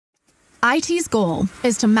IT's goal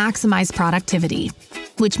is to maximize productivity,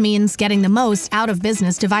 which means getting the most out of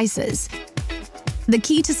business devices. The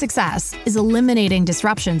key to success is eliminating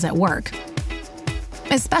disruptions at work,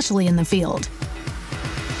 especially in the field.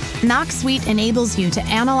 Knox Suite enables you to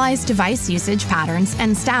analyze device usage patterns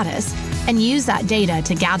and status and use that data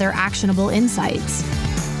to gather actionable insights.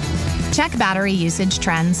 Check battery usage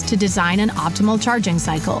trends to design an optimal charging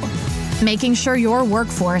cycle, making sure your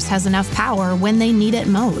workforce has enough power when they need it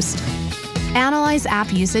most. Analyze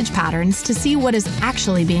app usage patterns to see what is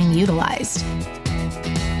actually being utilized.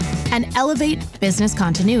 And elevate business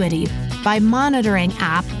continuity by monitoring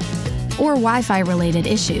app or Wi-Fi related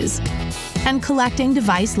issues and collecting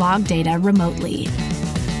device log data remotely.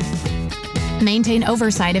 Maintain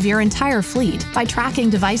oversight of your entire fleet by tracking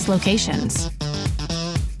device locations.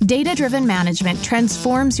 Data-driven management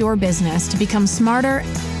transforms your business to become smarter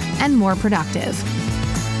and more productive.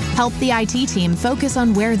 Help the IT team focus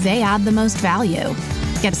on where they add the most value.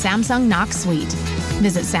 Get Samsung Knox Suite.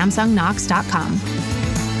 Visit samsungknox.com.